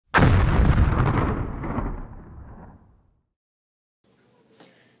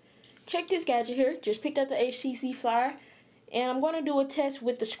check this gadget here. Just picked up the HTC Flyer, and I'm going to do a test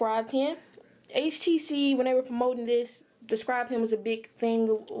with the scribe pen. HTC, when they were promoting this, the scribe pen was a big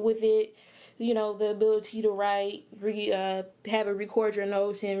thing with it. You know, the ability to write, have it record your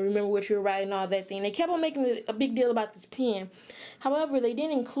notes and remember what you're writing, all that thing. They kept on making a big deal about this pen. However, they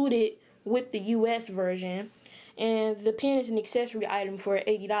didn't include it with the US version, and the pen is an accessory item for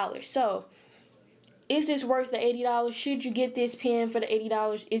 $80. So, is this worth the $80? Should you get this pen for the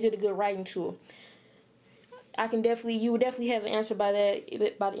 $80? Is it a good writing tool? You will definitely have an answer by the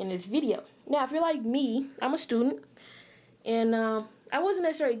end of this video. Now, if you're like me, I'm a student, and I wasn't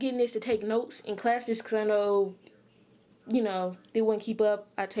necessarily getting this to take notes in class just because I know, you know, they wouldn't keep up.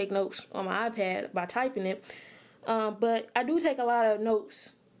 I take notes on my iPad by typing it, but I do take a lot of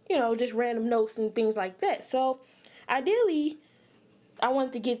notes, you know, just random notes and things like that. So, ideally, I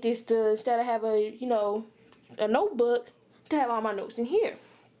wanted to get this to, instead of have a notebook, to have all my notes in here.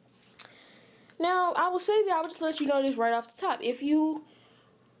 Now, I will say that I would just let you know this right off the top. If you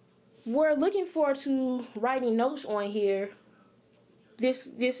were looking forward to writing notes on here, this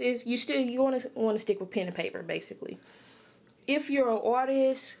is, you want to stick with pen and paper, basically. If you're an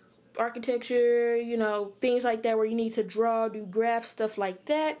artist, architecture, you know, things like that where you need to draw, do graphs, stuff like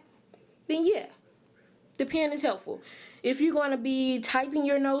that, then yeah, the pen is helpful. If you're going to be typing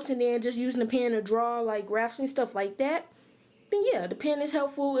your notes and then just using the pen to draw like graphs and stuff like that, then yeah, the pen is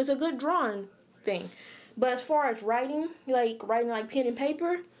helpful. It's a good drawing thing. But as far as writing like pen and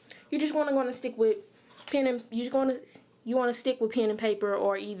paper, you just want to stick with pen and you want to stick with pen and paper,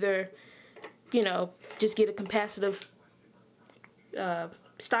 or either, you know, just get a capacitive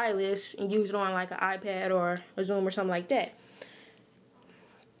stylus and use it on like an iPad or a Zoom or something like that.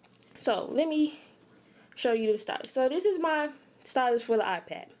 So let me show you the stylus. So this is my stylus for the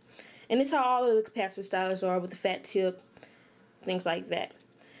iPad, and this is how all of the capacitive stylus are, with the fat tip, things like that.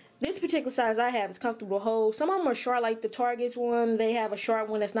 This particular size I have is comfortable to hold. Some of them are short, like the Target's one. They have a short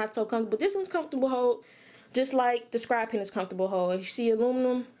one that's not so comfortable. This one's comfortable to hold, just like the scribe pen is comfortable to hold. As you see,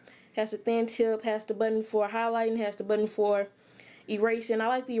 aluminum, has a thin tip, has the button for highlighting, has the button for erasing. I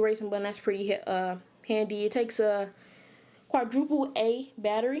like the erasing button. That's pretty handy. It takes a quadruple A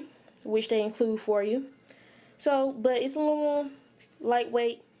battery, which they include for you. So, but it's aluminum,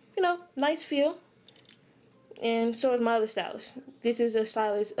 lightweight, you know, nice feel. And so is my other stylus. This is a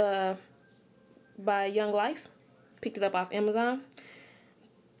stylus by Young Life. Picked it up off Amazon.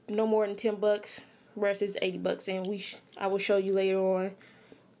 No more than 10 bucks versus 80 bucks. And I will show you later on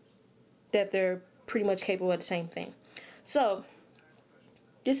that they're pretty much capable of the same thing. So,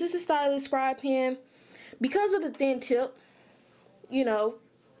 this is a stylus scribe pen. Because of the thin tip, you know,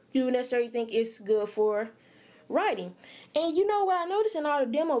 you would necessarily think it's good for writing. And you know what I noticed in all the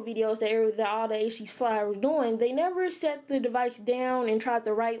demo videos that all the HTC Flyer was doing, they never set the device down and tried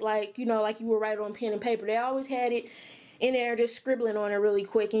to write like, you know, like you would write on pen and paper. They always had it in there just scribbling on it really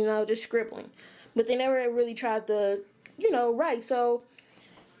quick, you know, just scribbling. But they never really tried to, you know, write. So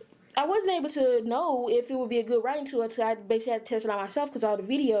I wasn't able to know if it would be a good writing tool until I basically had to test it out myself, because all the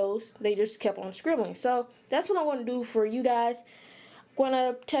videos, they just kept on scribbling. So that's what I want to do for you guys. I'm going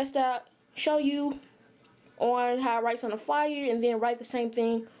to test out, show you on how it writes on the Flyer, and then write the same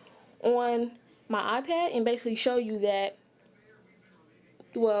thing on my iPad, and basically show you that,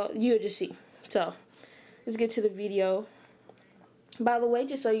 well, you'll just see. So let's get to the video. By the way,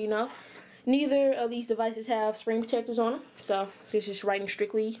 just so you know, neither of these devices have screen protectors on them, so this is writing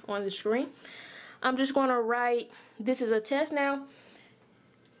strictly on the screen. I'm just going to write, this is a test. Now,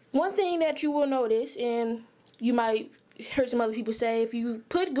 one thing that you will notice, and you might heard some other people say, if you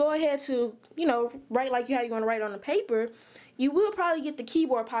go ahead to, you know, write like how you're going to write on the paper, you will probably get the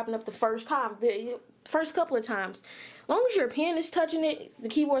keyboard popping up the first time, the first couple of times. As long as your pen is touching it, the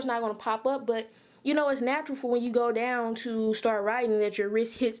keyboard's not going to pop up. But you know, it's natural for when you go down to start writing that your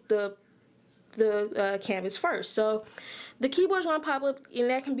wrist hits the canvas first. So the keyboard's going to pop up, and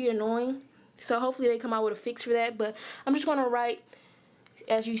that can be annoying. So hopefully they come out with a fix for that. But I'm just going to write,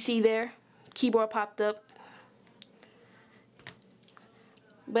 as you see there, keyboard popped up.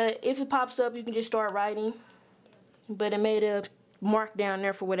 But if it pops up, you can just start writing. But it made a mark down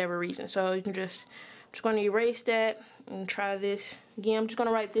there for whatever reason. So you can I'm just going to erase that and try this again. I'm just going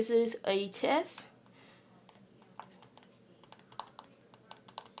to write, this is a test.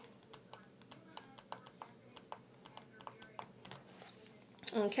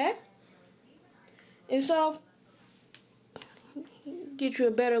 Okay. And so, get you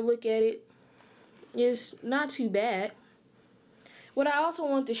a better look at it. It's not too bad. What I also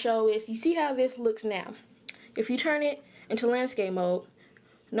want to show is, you see how this looks now. If you turn it into landscape mode,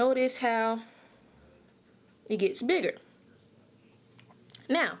 notice how it gets bigger.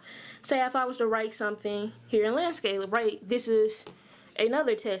 Now, say if I was to write something here in landscape, right? This is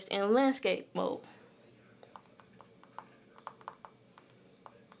another test in landscape mode.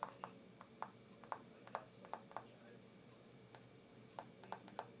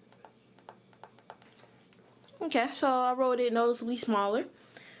 Okay, so I wrote it noticeably smaller.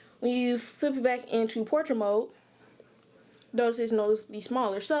 When you flip it back into portrait mode, notice it's noticeably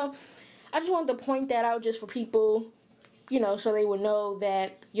smaller. So I just wanted to point that out just for people, you know, so they would know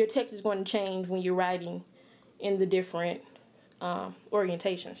that your text is going to change when you're writing in the different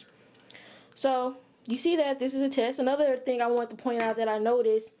orientations. So you see that this is a test. Another thing I want to point out that I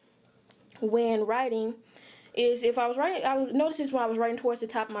noticed when writing is if I was writing, I noticed this when I was writing towards the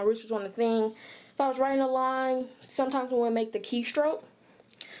top, my wrist was on the thing. If I was writing a line, sometimes it wouldn't make the keystroke.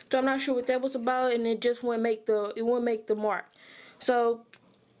 So I'm not sure what that was about, and it just wouldn't make the mark. So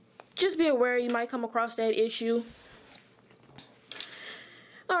just be aware, you might come across that issue.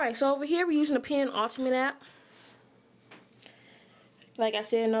 Alright, so over here we're using the Pen Ultimate app. Like I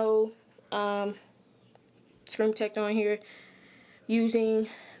said, no screen protector on here, using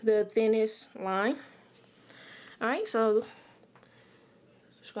the thinnest line. Alright, so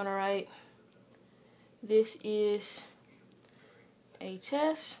just gonna write, this is a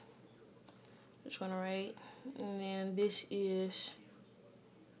test. Just gonna write, and then this is,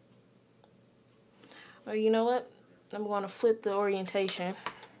 or you know what, I'm gonna flip the orientation,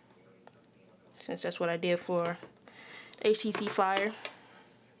 since that's what I did for HTC Flyer.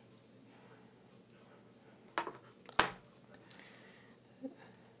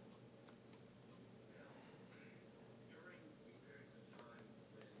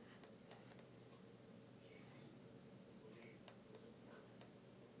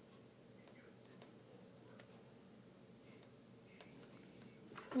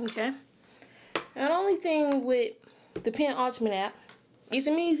 Okay. Now the only thing with the Pen Ultimate app is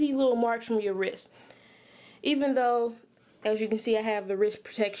it means these little marks from your wrist. Even though, as you can see, I have the wrist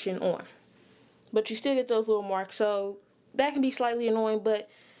protection on. But you still get those little marks, so that can be slightly annoying, but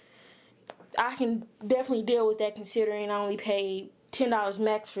I can definitely deal with that considering I only paid $10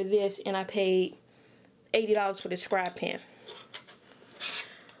 max for this and I paid $80 for the scribe pen.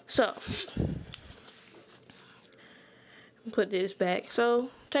 So put this back. So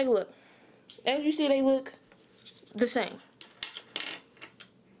take a look. As you see, they look the same.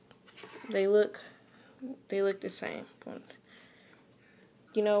 They look the same.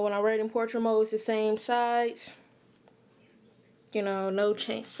 You know, when I write in portrait mode, it's the same size. You know, no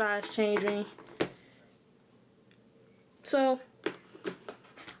size changing. So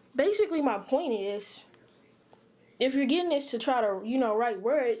basically my point is, if you're getting this to try to, you know, write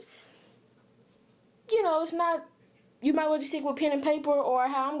words, you know, it's not, you might well just stick with pen and paper, or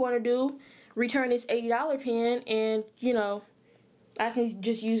how I'm going to do, return this $80 pen, and, you know, I can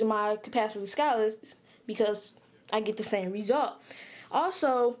just use my Capacitive Stylus because I get the same result.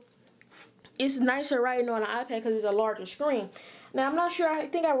 Also, it's nicer writing on an iPad because it's a larger screen. Now, I'm not sure, I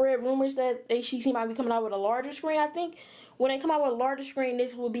think I read rumors that HTC might be coming out with a larger screen. I think when they come out with a larger screen,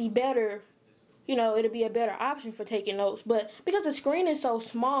 this will be better. You know, it'll be a better option for taking notes. But because the screen is so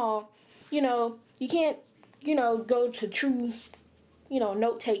small, you know, you can't, you know, go to true, you know,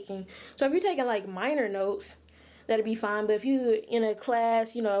 note taking. So if you're taking like minor notes, that'd be fine. But if you're in a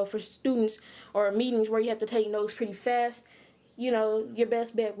class, you know, for students or meetings where you have to take notes pretty fast, you know, your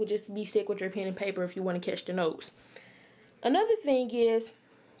best bet would just be stick with your pen and paper if you want to catch the notes. Another thing is,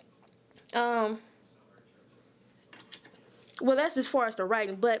 well, that's as far as the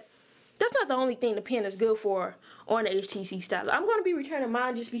writing, but that's not the only thing the pen is good for on the HTC Stylus. I'm going to be returning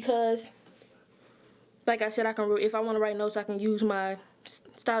mine just because, like I said, I can, if I want to write notes, I can use my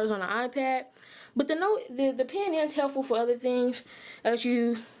stylus on an iPad. But the pen is helpful for other things. As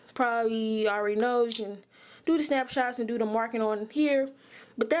you probably already know, you can do the snapshots and do the marking on here.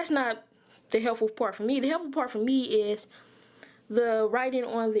 But that's not the helpful part for me. The helpful part for me is the writing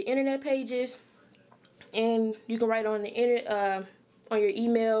on the internet pages, and you can write on the internet, on your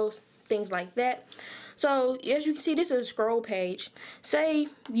emails, things like that. So as you can see, this is a scroll page. Say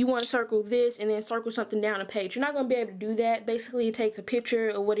you want to circle this and then circle something down a page. You're not going to be able to do that. Basically, it takes a picture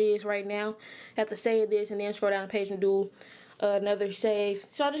of what it is right now. You have to save this and then scroll down the page and do another save.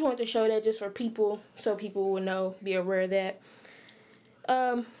 So I just wanted to show that just for people, so people will know, be aware of that.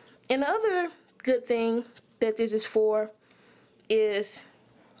 And the other good thing that this is for is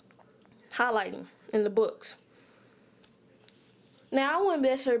highlighting in the books. Now, I wouldn't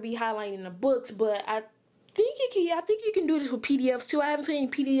necessarily be highlighting the books, but I think you can do this with PDFs too. I haven't put any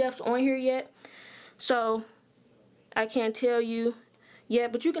PDFs on here yet, so I can't tell you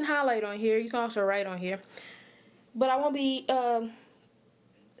yet. But you can highlight on here. You can also write on here. But I won't be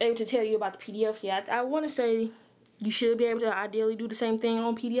able to tell you about the PDFs yet. I want to say you should be able to ideally do the same thing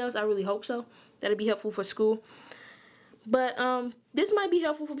on PDFs. I really hope so. That'd be helpful for school. But this might be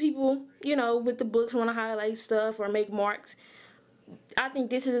helpful for people, you know, with the books, want to highlight stuff or make marks. I think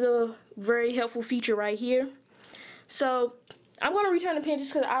this is a very helpful feature right here. So I'm going to return the pen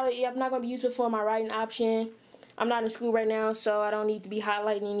just because I'm not going to be using it for my writing option. I'm not in school right now, so I don't need to be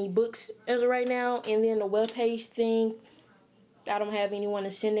highlighting any books as of right now. And then the web page thing, I don't have anyone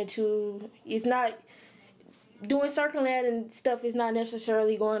to send it to. It's not, doing circling that and stuff is not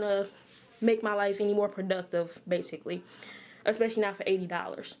necessarily going to make my life any more productive, basically. Especially not for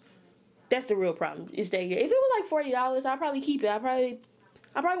 $80. That's the real problem. Is that if it was like $40, I'd probably keep it. I probably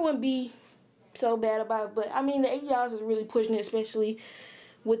wouldn't be so bad about it. But I mean, the $80 is really pushing it, especially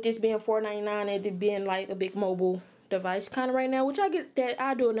with this being $4.99 and it being like a big mobile device kind of right now. Which I get that.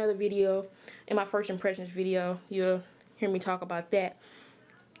 I'll do another video in my first impressions video. You'll hear me talk about that.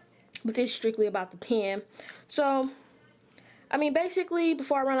 But this is strictly about the pen. So, I mean, basically,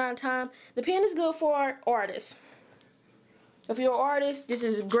 before I run out of time, the pen is good for artists. If you're an artist, this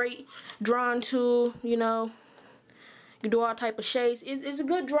is a great drawing tool, you know. You do all type of shapes. It's a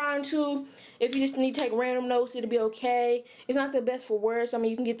good drawing tool. If you just need to take random notes, it'll be okay. It's not the best for words. I mean,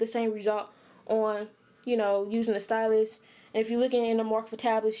 you can get the same result on, you know, using a stylus. And if you're looking in the market for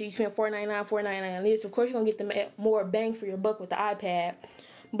tablets, you spend $4.99, $4.99 on this. Of course, you're going to get the more bang for your buck with the iPad.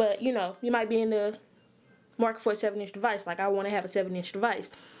 But, you know, you might be in the market for a 7-inch device. Like, I want to have a 7-inch device.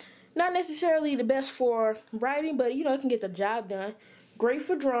 Not necessarily the best for writing, but, you know, it can get the job done. Great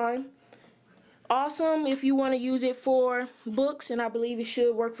for drawing. Awesome if you want to use it for books, and I believe it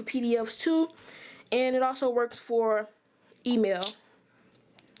should work for PDFs too. And it also works for email.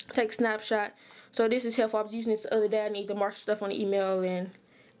 Take snapshot. So this is helpful. I was using this the other day. I need to mark stuff on the email, and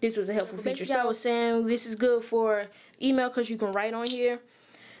this was a helpful feature. So I was saying this is good for email because you can write on here.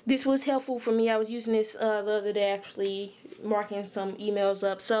 This was helpful for me. I was using this the other day, actually marking some emails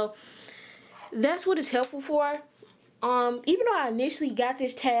up. So that's what it's helpful for. Even though I initially got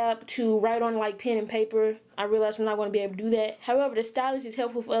this tab to write on like pen and paper, I realized I'm not going to be able to do that. However, the stylus is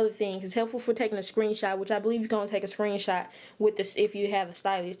helpful for other things. It's helpful for taking a screenshot, which I believe you can only take a screenshot with this if you have a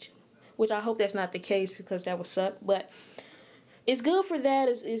stylus, which I hope that's not the case because that would suck. But it's good for that.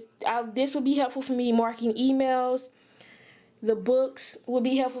 This would be helpful for me marking emails. The books would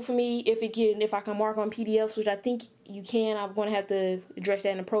be helpful for me if I can mark on PDFs, which I think you can. I'm going to have to address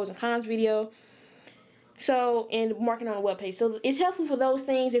that in the pros and cons video. So, and marking on a web page. So it's helpful for those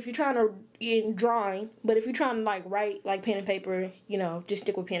things if you're trying to, in drawing, but if you're trying to like write like pen and paper, you know, just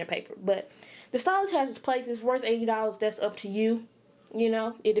stick with pen and paper. But the stylus has its place. It's worth $80. That's up to you. You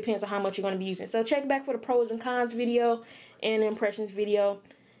know, it depends on how much you're going to be using. So check back for the pros and cons video and the impressions video.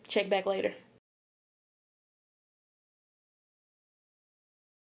 Check back later.